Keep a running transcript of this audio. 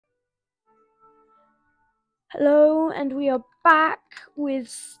Hello, and we are back with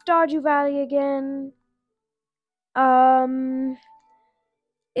Stardew Valley again. Um,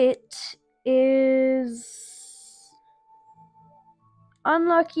 it is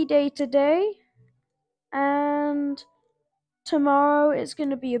unlucky day today, and tomorrow is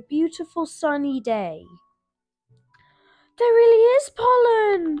going to be a beautiful sunny day. There really is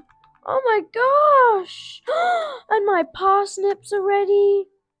pollen! Oh my gosh! And my parsnips are ready.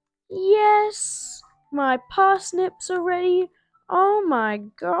 Yes, my parsnips are ready. Oh my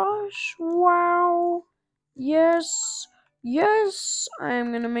gosh, wow. Yes, yes,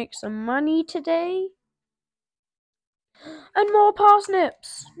 I'm gonna make some money today. And more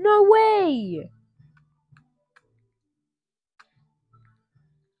parsnips! No way!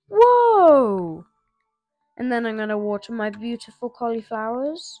 Whoa! And then I'm gonna water my beautiful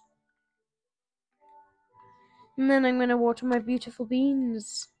cauliflowers. And then I'm gonna water my beautiful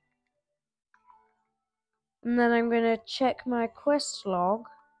beans. And then I'm gonna check my quest log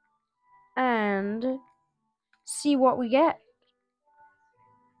and see what we get.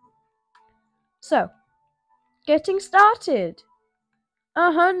 So, getting started.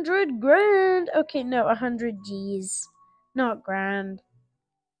 100 grand. Okay, no, 100 G's. Not grand.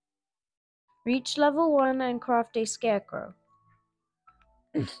 Reach level 1 and craft a scarecrow.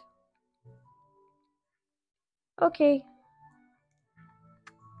 Okay.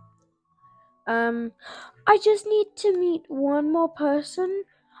 I just need to meet one more person.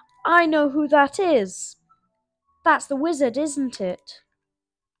 I know who that is. That's the wizard, isn't it?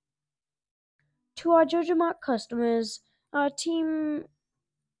 To our Jojo Mart customers, our team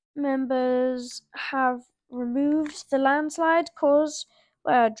members have removed the landslide caused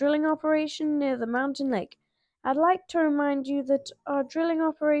by a drilling operation near the mountain lake. I'd like to remind you that our drilling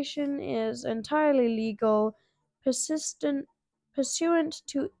operation is entirely legal, pursuant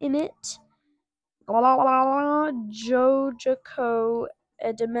to INIT Jojoco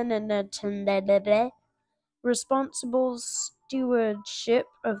Edmenenetendedede, responsible stewardship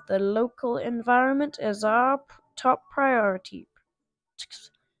of the local environment is our top priority.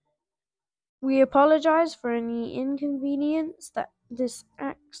 We apologize for any inconvenience that this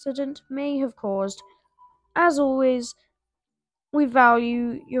accident may have caused. As always, we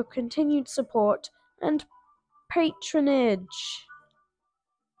value your continued support and patronage.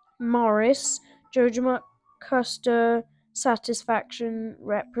 Morris, Jojama Custer Satisfaction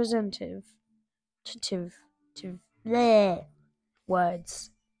Representative. Bleh.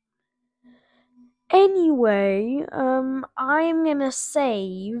 Words. Anyway, I'm gonna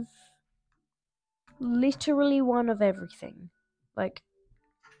save literally one of everything. Like,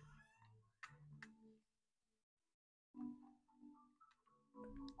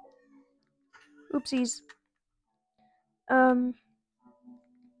 oopsies.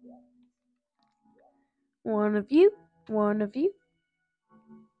 One of you.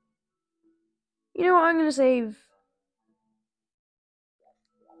 You know what? I'm gonna save.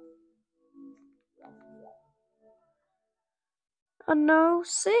 No,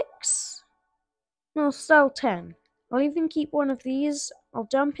 6. No, sell 10. I'll even keep one of these. I'll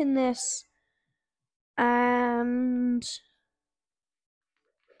dump in this. And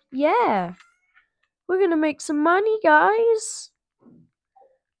yeah, we're gonna make some money, guys.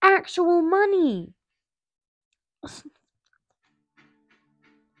 Actual money.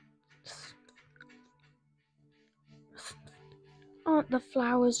 Aren't the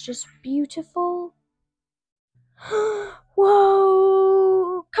flowers just beautiful?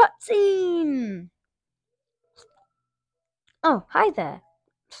 Whoa! Cutscene! Oh, hi there.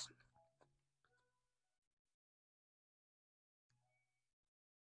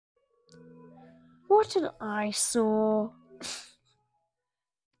 What an eyesore.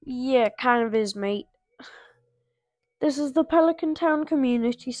 Yeah, kind of is, mate. This is the Pelican Town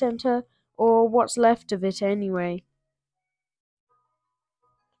Community Center, or what's left of it anyway.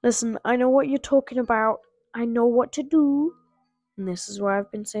 Listen, I know what you're talking about. I know what to do. And this is why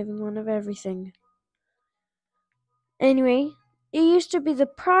I've been saving one of everything. Anyway, it used to be the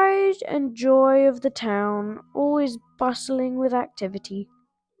pride and joy of the town, always bustling with activity.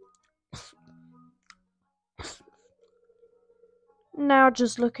 Now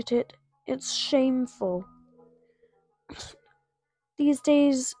just look at it. It's shameful. These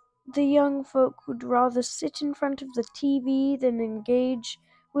days, the young folk would rather sit in front of the TV than engage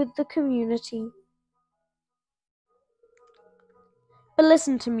with the community. But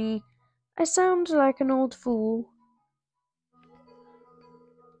listen to me. I sound like an old fool.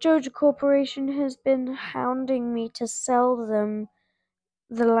 Jojo Corporation has been hounding me to sell them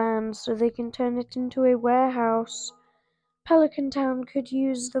the land so they can turn it into a warehouse. Pelican Town could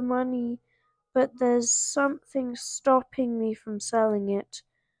use the money, but there's something stopping me from selling it.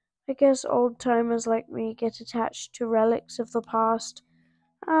 I guess old-timers like me get attached to relics of the past.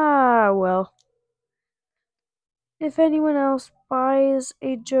 Ah, well. If anyone else buys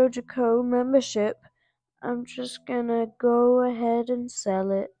a JojaCo membership, I'm just gonna go ahead and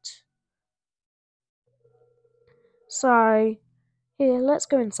sell it. Sorry. Here, let's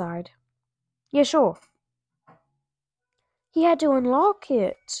go inside. Yeah, sure. He had to unlock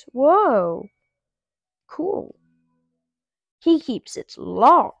it. Whoa. Cool. He keeps it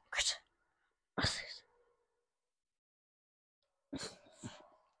locked.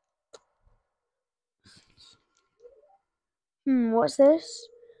 What's this?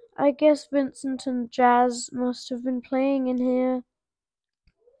 I guess Vincent and Jazz must have been playing in here.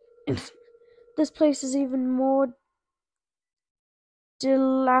 This place is even more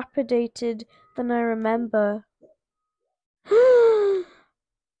dilapidated than I remember. Oh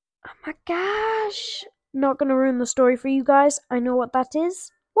my gosh! Not gonna ruin the story for you guys. I know what that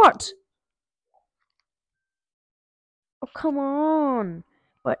is. What? Oh, come on.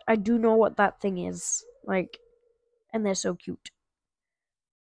 But I do know what that thing is. Like, and they're so cute.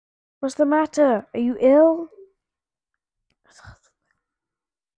 What's the matter? Are you ill?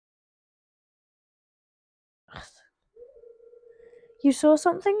 You saw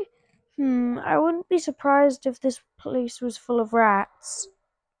something? I wouldn't be surprised if this place was full of rats.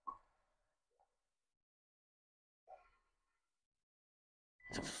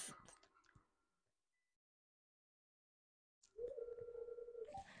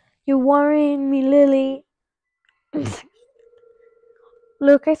 You're worrying me, Lily.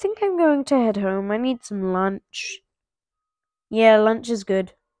 Look, I think I'm going to head home. I need some lunch. Yeah, lunch is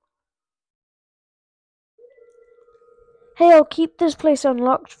good. Hey, I'll keep this place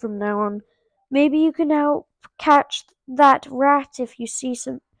unlocked from now on. Maybe you can help catch that rat if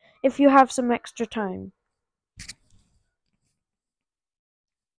you have some extra time.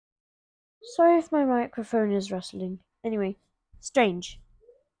 Sorry if my microphone is rustling. Anyway, strange.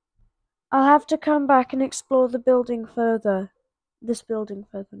 I'll have to come back and explore the building further. This building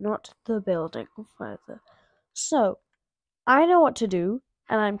further, not the building further. So, I know what to do,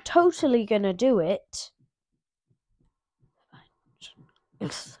 and I'm totally gonna do it.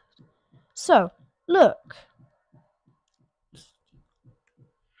 So, look.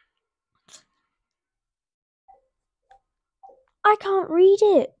 I can't read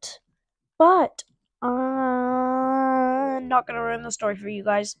it, but I'm not gonna ruin the story for you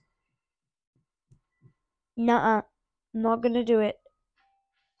guys. Nuh-uh. I'm not gonna do it.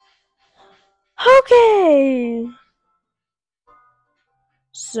 Okay.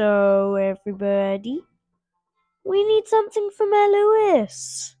 So, everybody, we need something from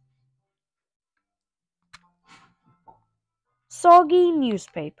Lewis. Soggy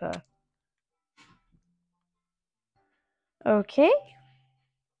newspaper. Okay.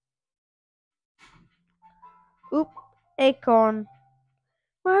 Oop, acorn.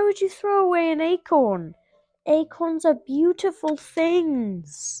 Why would you throw away an acorn? Acorns are beautiful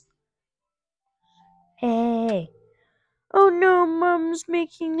things. Hey. Oh no, Mum's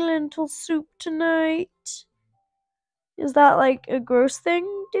making lentil soup tonight. Is that like a gross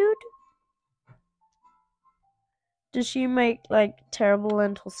thing, dude? Does she make like terrible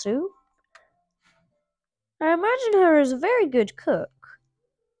lentil soup? I imagine her as a very good cook.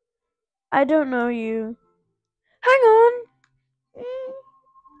 I don't know you. Hang on!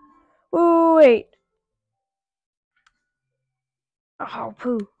 Oh, wait. Oh,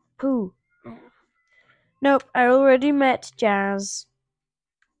 poo. Nope, I already met Jazz.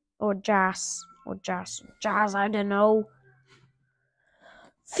 Or Jazz, I don't know.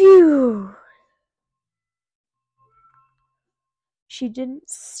 Phew. She didn't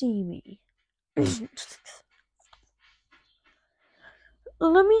see me.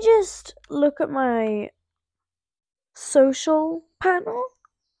 Let me just look at my social panel.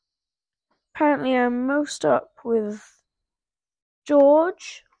 Apparently I'm most up with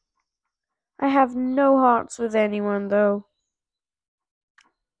George. I have no hearts with anyone though.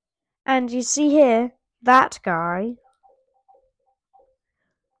 And you see here, that guy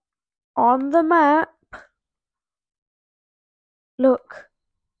on the map. Look,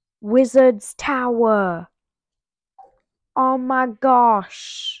 Wizard's Tower. Oh my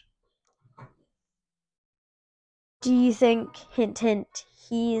gosh. Do you think, hint hint,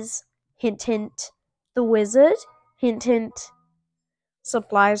 he's, hint hint, the wizard? Hint hint,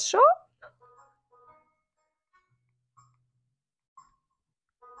 supplies shop?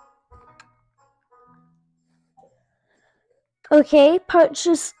 Okay,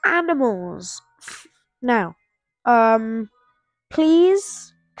 purchase animals. Now,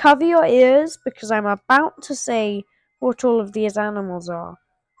 please Cover your ears because I'm about to say what all of these animals are.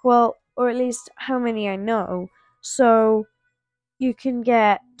 Well, or at least how many I know. So you can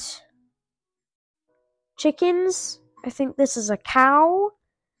get chickens. I think this is a cow.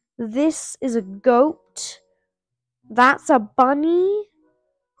 This is a goat. That's a bunny.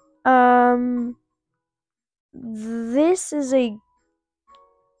 This is a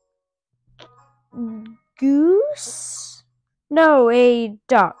goose? No, a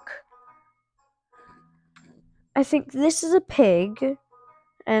duck. I think this is a pig,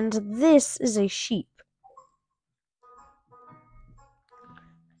 and this is a sheep.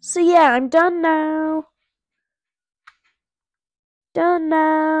 So yeah, I'm done now. Done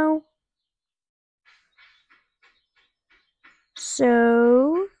now.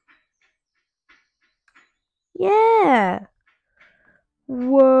 So, yeah.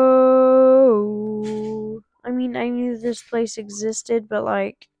 Whoa. I mean, I knew this place existed, but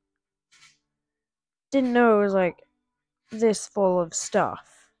like, didn't know it was like this full of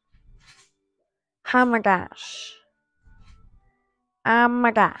stuff. Oh my gosh. Oh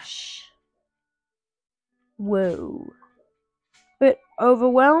my gosh. Whoa. Bit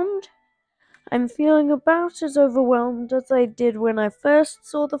overwhelmed? I'm feeling about as overwhelmed as I did when I first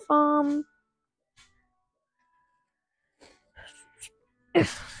saw the farm.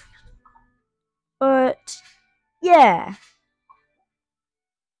 But, yeah.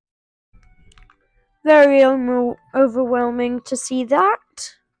 Very overwhelming to see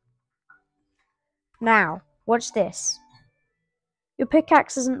that. Now, watch this. Your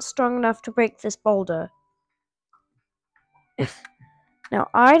pickaxe isn't strong enough to break this boulder. Now,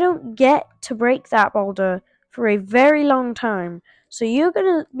 I don't get to break that boulder for a very long time, so you're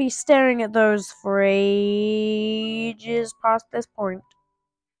gonna be staring at those for ages past this point.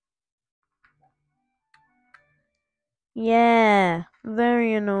 Yeah,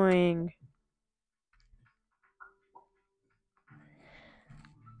 very annoying.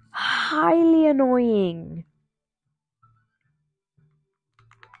 Highly annoying.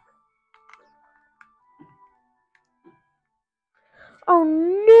 Oh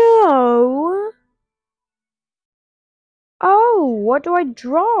no! Oh, what do I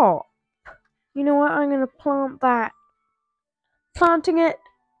drop? You know what? I'm gonna plant that. Planting it.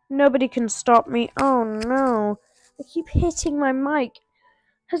 Nobody can stop me. Oh no. I keep hitting my mic.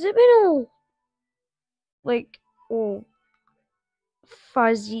 Has it been all like all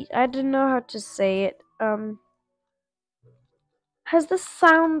fuzzy? I don't know how to say it. Has the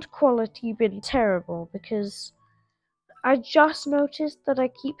sound quality been terrible? Because I just noticed that I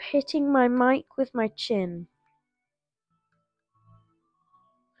keep hitting my mic with my chin.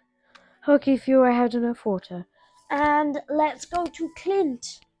 Okay, phew, I had enough water. And let's go to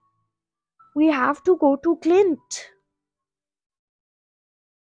Clint. We have to go to Clint.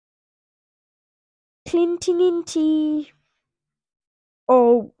 Clinty.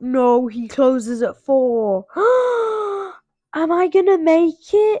 Oh no, he closes at 4. Am I gonna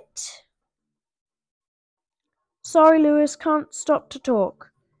make it? Sorry, Lewis, can't stop to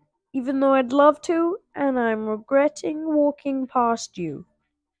talk. Even though I'd love to, and I'm regretting walking past you.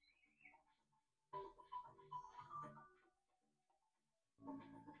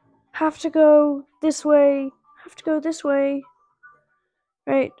 Have to go this way. Have to go this way.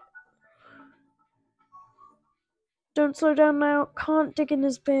 Right. Don't slow down now. Can't dig in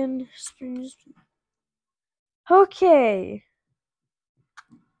his bin. Okay.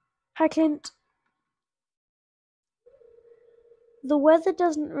 Hi, Clint. The weather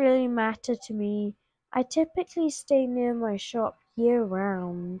doesn't really matter to me. I typically stay near my shop year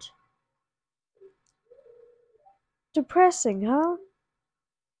round. Depressing, huh?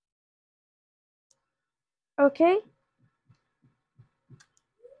 Okay.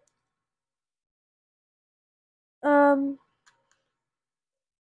 Um,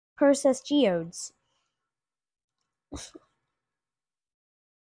 processed geodes.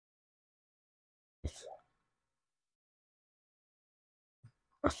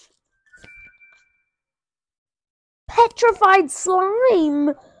 Petrified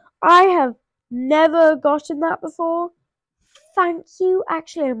slime! I have never gotten that before. Thank you.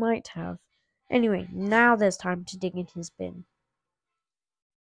 Actually, I might have. Anyway, now there's time to dig in his bin.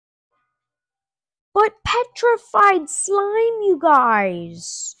 But petrified slime, you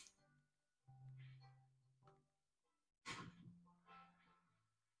guys!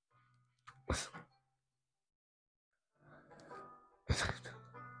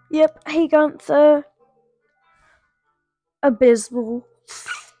 Yep, hey Gunther. Abysmal.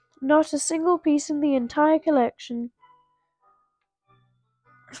 Not a single piece in the entire collection.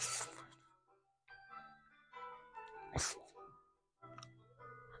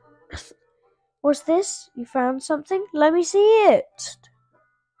 What's this? You found something? Let me see it.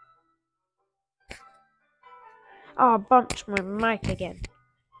 Oh, I bumped my mic again.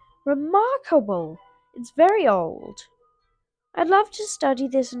 Remarkable. It's very old. I'd love to study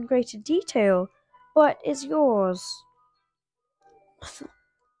this in greater detail, but it's yours.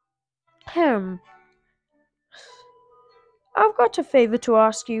 Hmm. I've got a favor to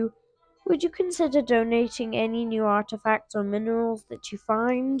ask you. Would you consider donating any new artifacts or minerals that you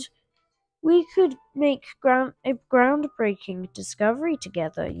find? We could make a groundbreaking discovery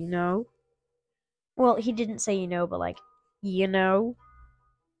together, you know? Well, he didn't say you know, but like, you know?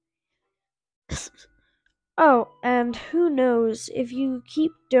 Oh, and who knows, if you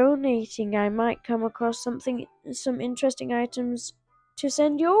keep donating, I might come across some interesting items to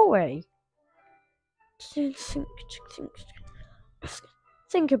send your way.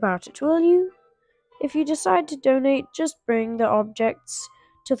 Think about it, will you? If you decide to donate, just bring the objects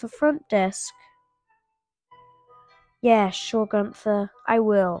to the front desk. Yeah, sure, Gunther, I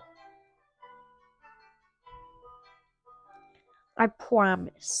will. I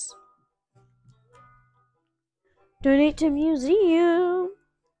promise. Donate to museum.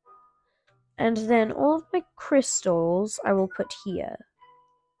 And then all of my crystals I will put here.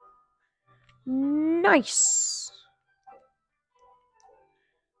 Nice.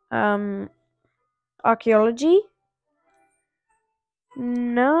 Archaeology.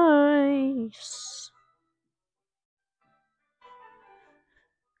 Nice.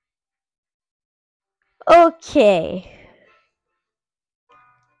 Okay.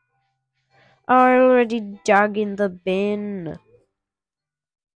 I already dug in the bin.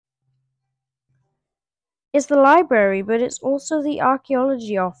 It's the library, but it's also the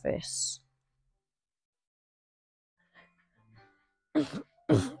archaeology office.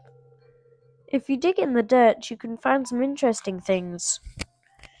 If you dig in the dirt, you can find some interesting things.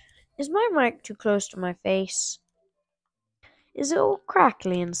 Is my mic too close to my face? Is it all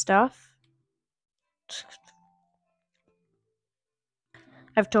crackly and stuff?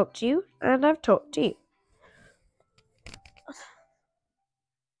 I've talked to you, and I've talked to you.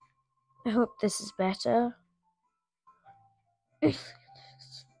 I hope this is better.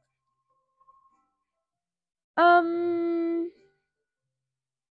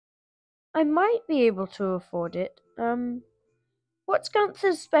 I might be able to afford it. What's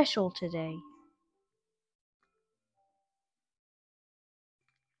Gunther's special today?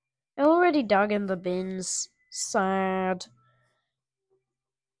 I already dug in the bins. Sad.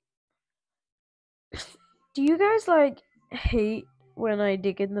 Do you guys, hate when I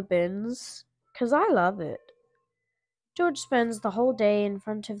dig in the bins? 'Cause I love it. George spends the whole day in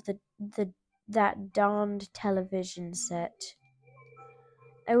front of that darned television set.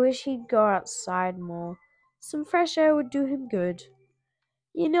 I wish he'd go outside more. Some fresh air would do him good.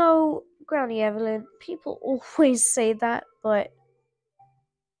 You know, Granny Evelyn, people always say that, but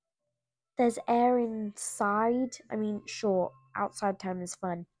there's air inside. I mean, sure, outside time is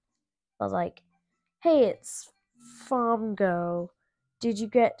fun, but hey, it's farm girl. Did you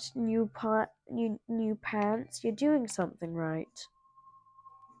get new pants? You're doing something right.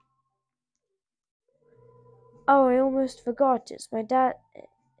 Oh, I almost forgot.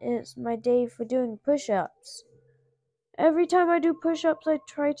 It's my day for doing push-ups. Every time I do push-ups, I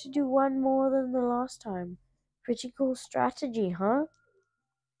try to do one more than the last time. Pretty cool strategy, huh?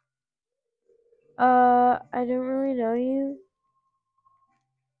 I don't really know you.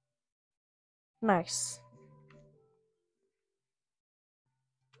 Nice.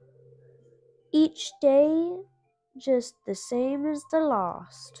 Each day, just the same as the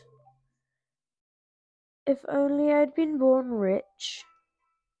last. If only I'd been born rich.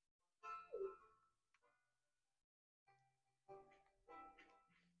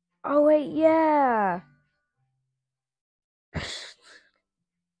 Oh, wait, yeah.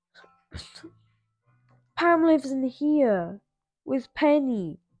 Pam lives in here with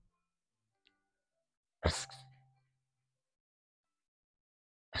Penny.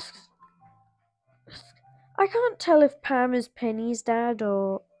 I can't tell if Pam is Penny's dad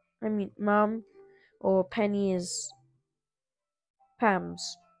mum, or Penny is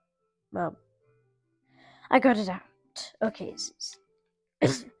Pam's mum. I got it out. Okay,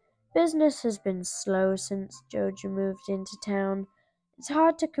 business has been slow since Jojo moved into town. It's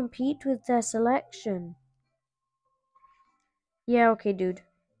hard to compete with their selection. Yeah, okay, dude.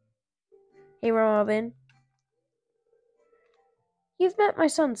 Hey, Robin. You've met my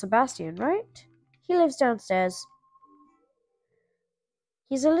son Sebastian, right? He lives downstairs.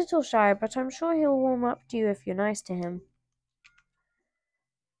 He's a little shy, but I'm sure he'll warm up to you if you're nice to him.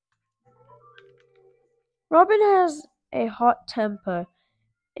 Robin has a hot temper.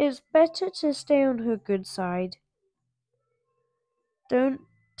 It's better to stay on her good side. Don't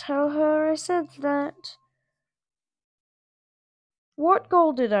tell her I said that. What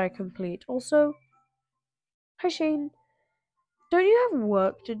goal did I complete? Also, hi Shane. Don't you have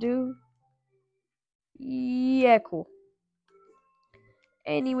work to do? Yeah, cool.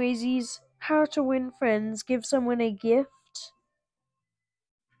 Anyways, how to win friends. Give someone a gift.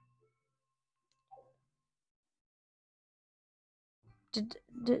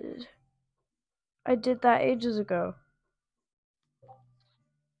 Did I did that ages ago.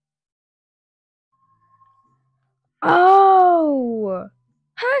 Oh!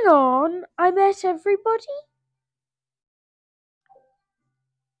 Hang on. I met everybody?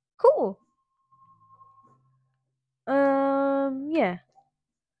 Cool. Yeah.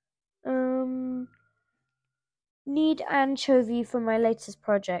 Um, Need anchovy for my latest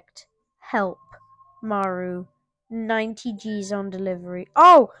project. Help. Maru. 90 G's on delivery.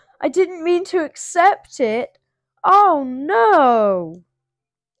 Oh! I didn't mean to accept it. Oh no!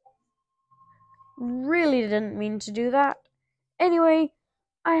 Really didn't mean to do that. Anyway,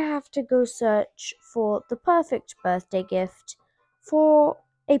 I have to go search for the perfect birthday gift for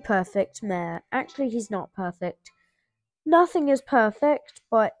a perfect mayor. Actually, he's not perfect. Nothing is perfect,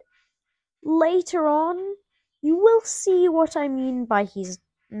 but later on, you will see what I mean by he's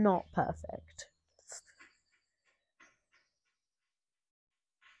not perfect.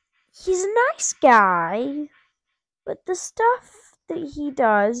 He's a nice guy, but the stuff that he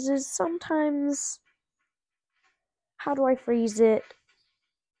does is sometimes, how do I phrase it?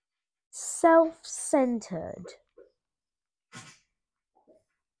 Self-centered.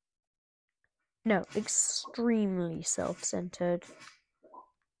 No, extremely self-centered.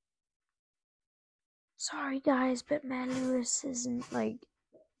 Sorry guys, but Matt Lewis isn't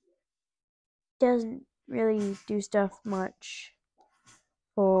doesn't really do stuff much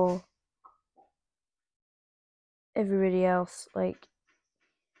for everybody else. I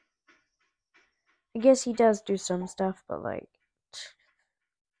guess he does do some stuff, but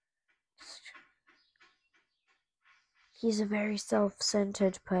he's a very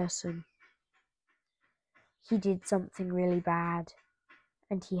self-centered person. He did something really bad,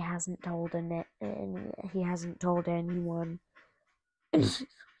 and he hasn't told anyone. Do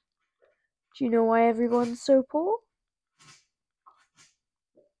you know why everyone's so poor?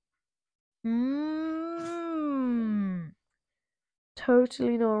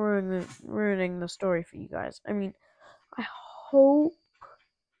 Totally not ruining the story for you guys. I mean, I hope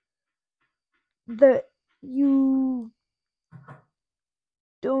that you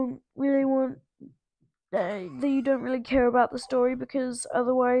don't really want that you don't really care about the story, because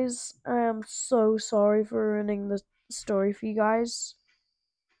otherwise I am so sorry for ruining the story for you guys.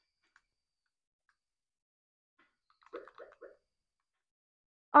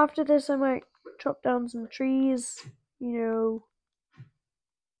 After this I might chop down some trees, you know.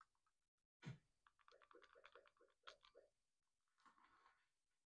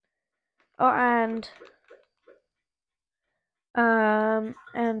 Oh,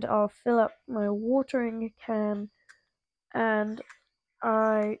 and I'll fill up my watering can, and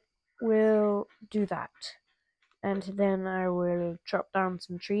I will do that. And then I will chop down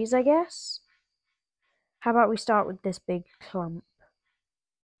some trees, I guess. How about we start with this big clump?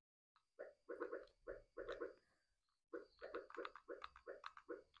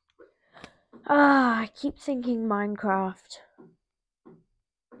 I keep thinking Minecraft.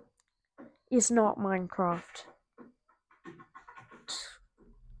 It's not Minecraft.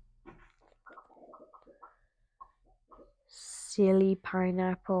 Silly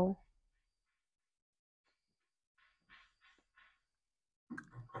pineapple.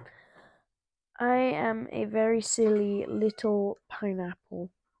 I am a very silly little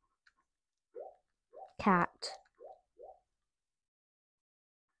pineapple cat.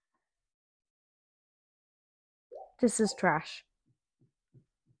 This is trash.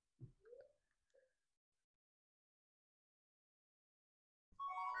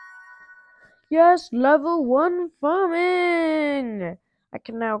 Yes, level 1 farming! I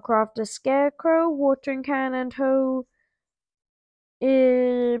can now craft a scarecrow, watering can, and hoe.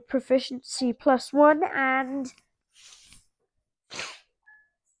 Proficiency +1, and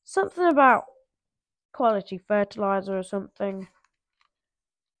something about quality fertilizer or something.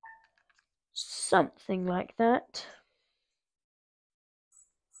 Something like that.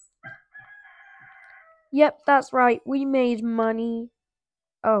 Yep, that's right. We made money.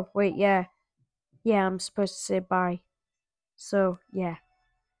 Oh, wait, yeah. Yeah, I'm supposed to say bye. So, yeah.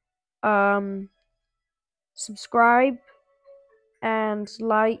 Subscribe and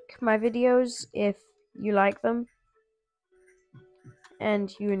like my videos if you like them.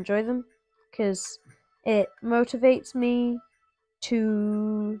 and you enjoy them, because it motivates me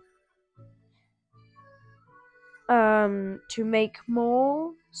to make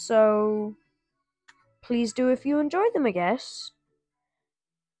more. So please do if you enjoy them, I guess.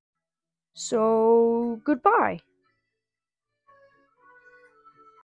 So goodbye.